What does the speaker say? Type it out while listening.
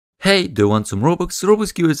Hey, do you want some Robux?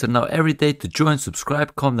 Robux viewers are now every day to join,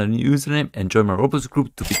 subscribe, comment a new username and join my Robux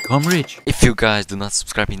group to become rich. If you guys do not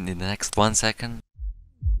subscribe in the next 1 second.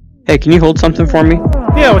 Hey, can you hold something for me?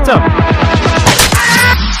 Yeah, what's up?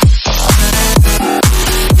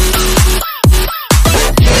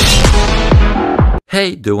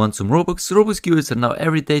 Hey, do you want some Robux? Robux viewers are now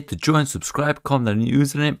every day to join, subscribe, comment a new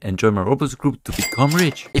username and join my Robux group to become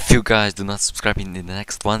rich. If you guys do not subscribe in the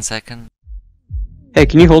next 1 second. Hey,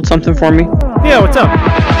 can you hold something for me? Yeah, what's up?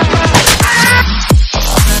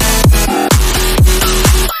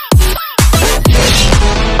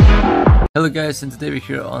 Hello guys, and today we're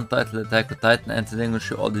here on Untitled Attack on Titan, and today I'm going to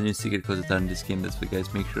show all the new secret codes that are in this game. That's why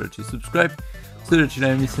guys, make sure that you subscribe so that you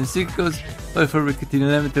never miss any secret codes. But before we continue,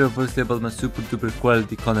 let me tell you firstly about my super duper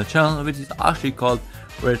quality content channel, which is actually called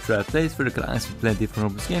RedTritePlays, where you can actually play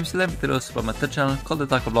different Roblox games. So let me tell you also about my third channel called the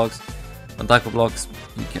TacoBlox. On TacoBlox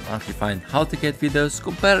you can actually find how to get videos,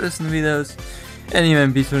 comparison videos, and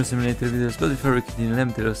even Beast Simulator videos. But before we continue, let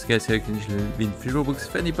me tell you guys how you can usually win free Robux.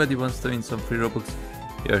 If anybody wants to win some free Robux,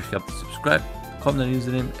 you actually have to subscribe, comment a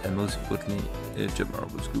username, and most importantly, join my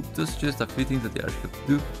Roblox group. Those are just a few things that you actually have to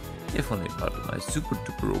do if only part of my super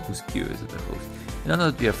duper Roblox Q&As that I host. And now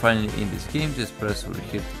that we are finally in this game, just press over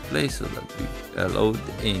here to play so that we load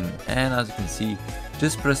in. And as you can see,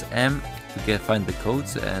 just press M to find the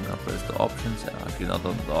codes, and I'll press the options. And actually not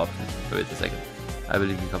on the options. Wait a second. I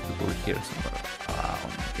believe you have to go here somewhere. Oh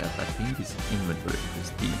my god, I think it's inventory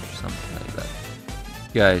prestige or something like that.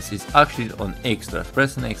 Guys, it's actually on extras.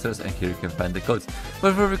 Press on extras and here you can find the codes.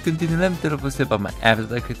 But before we continue, let me tell you about my app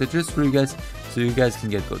that I created just for you guys, so you guys can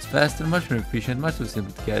get codes faster, much more efficient, much more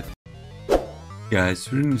simple to get. Guys,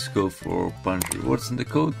 we're going to go for a bunch of rewards, and the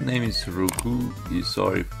code name is Roku,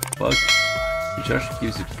 sorry fuck, which actually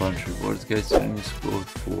gives you a bunch of rewards. Guys, we're going to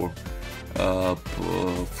go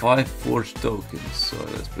for 5 forged tokens. So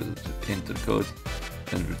let's press the enter code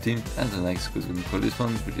and routine, and the next code is going to call this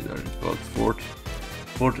one, which is actually called Forge.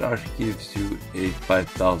 Forge actually gives you a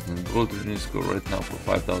 5,000 gold. We're going to go right now for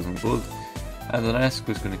 5,000 gold. And the next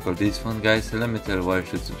code is going to call this one, guys. So let me tell you why you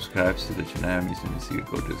should subscribe so that you never miss any secret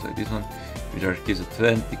code just like this one, which actually gives you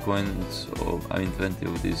 20 coins of, 20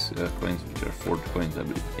 of these coins, which are Forge coins, I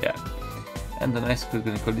believe. Yeah. And the next code is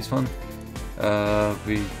going to call this one,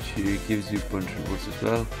 which gives you a bunch of rewards as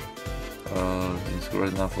well. You can go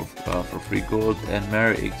right now for free gold, and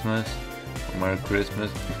Merry Xmas. Merry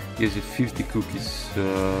Christmas gives you 50 cookies,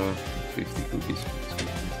 50 cookies.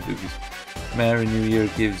 Merry New Year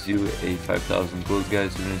gives you a 5,000 gold,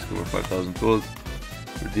 guys. You're going to score 5,000 gold.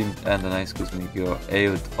 Redeemed, and the next code is going to go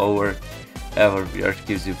over ever. VR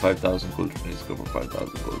gives you 5,000 gold. You're going to score for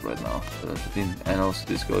 5,000 gold right now. So that's redeemed, and also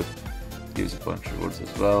this code gives you a bunch of rewards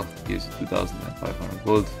as well. Gives you 2,500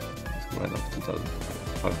 gold. Let's go right now for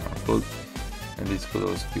 2,500 gold. And this code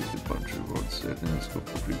also gives you a bunch of rewards. So you can score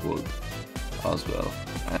for free gold as well.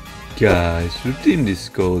 Guys, redeem this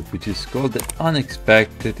code, which is called the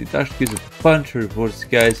Unexpected. It actually gives a bunch of rewards,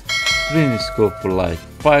 guys. Redeem this code for like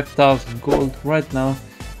 5,000 gold right now.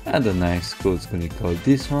 And the next code is going to be called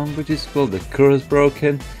this one, which is called the Curse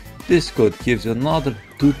Broken. This code gives you another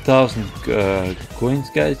 2,000 coins,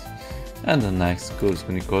 guys. And the next code is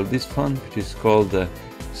going to be called this one, which is called the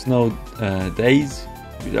Snow Days,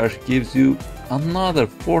 which actually gives you another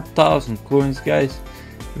 4,000 coins, guys,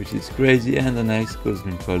 which is crazy. And the next code is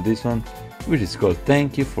going to call this one, which is called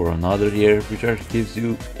Thank You for Another Year, which actually gives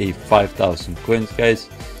you a 5,000 coins, guys.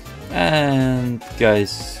 And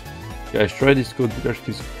guys, try this code, which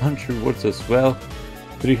actually gives a bunch of rewards as well.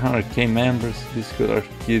 300k members. This code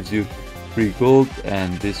actually gives you free gold,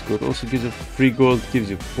 and this code also gives you free gold, gives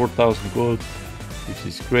you 4,000 gold, which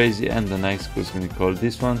is crazy. And the next code is going to call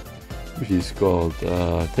this one, which is called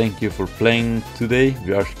Thank You for Playing Today,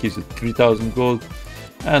 which actually gives you 3,000 gold.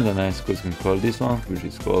 And the next code is going to call this one, which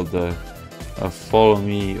is called Follow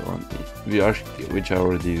Me on which I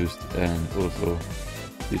already used. And also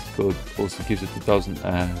this code also gives you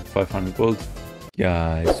 2,500 gold.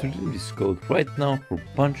 Guys, redeem this code right now for a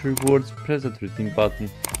bunch of rewards. Press that redeem button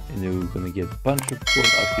and you're gonna get a bunch of gold,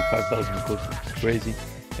 actually 5,000 gold, which is crazy.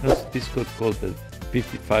 And also this code called the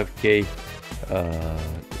 55k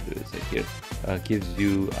gives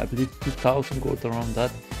you, I believe, 2,000 gold around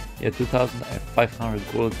that. Yeah, 2,500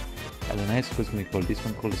 gold. And the next code is going to call this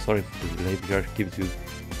one called Sorry for the Delay, which gives you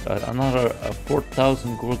another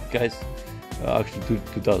 4,000 gold, guys. Actually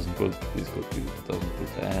 2,000 gold. This code gives you 2,000 gold.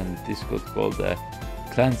 And this code called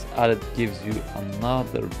Clans Added gives you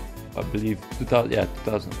another, I believe,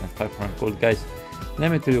 2,500 gold, guys.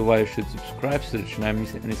 Let me tell you why you should subscribe so that you never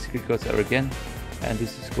miss any secret codes ever again. And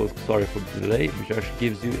this is called Sorry for the Delay, which actually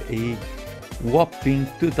gives you a whopping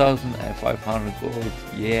 2,500 gold.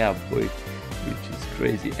 Yeah, boy, which is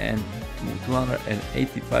crazy. And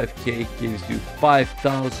 285k gives you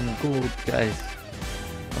 5,000 gold, guys.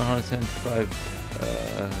 175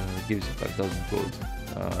 gives you 5,000 gold.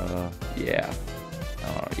 Yeah.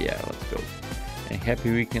 Yeah, let's go. And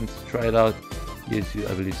happy weekend to try it out. Gives you,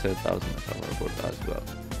 I believe, 7,000 gold as well.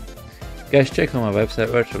 Guys, check out my website,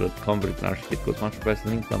 RedTrite.com, where you can actually get much price.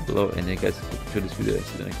 Link down below. And yeah, guys, share this video.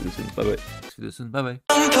 See you next video soon. Bye bye. See you soon. Bye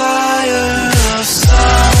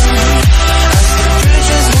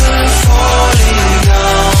bye.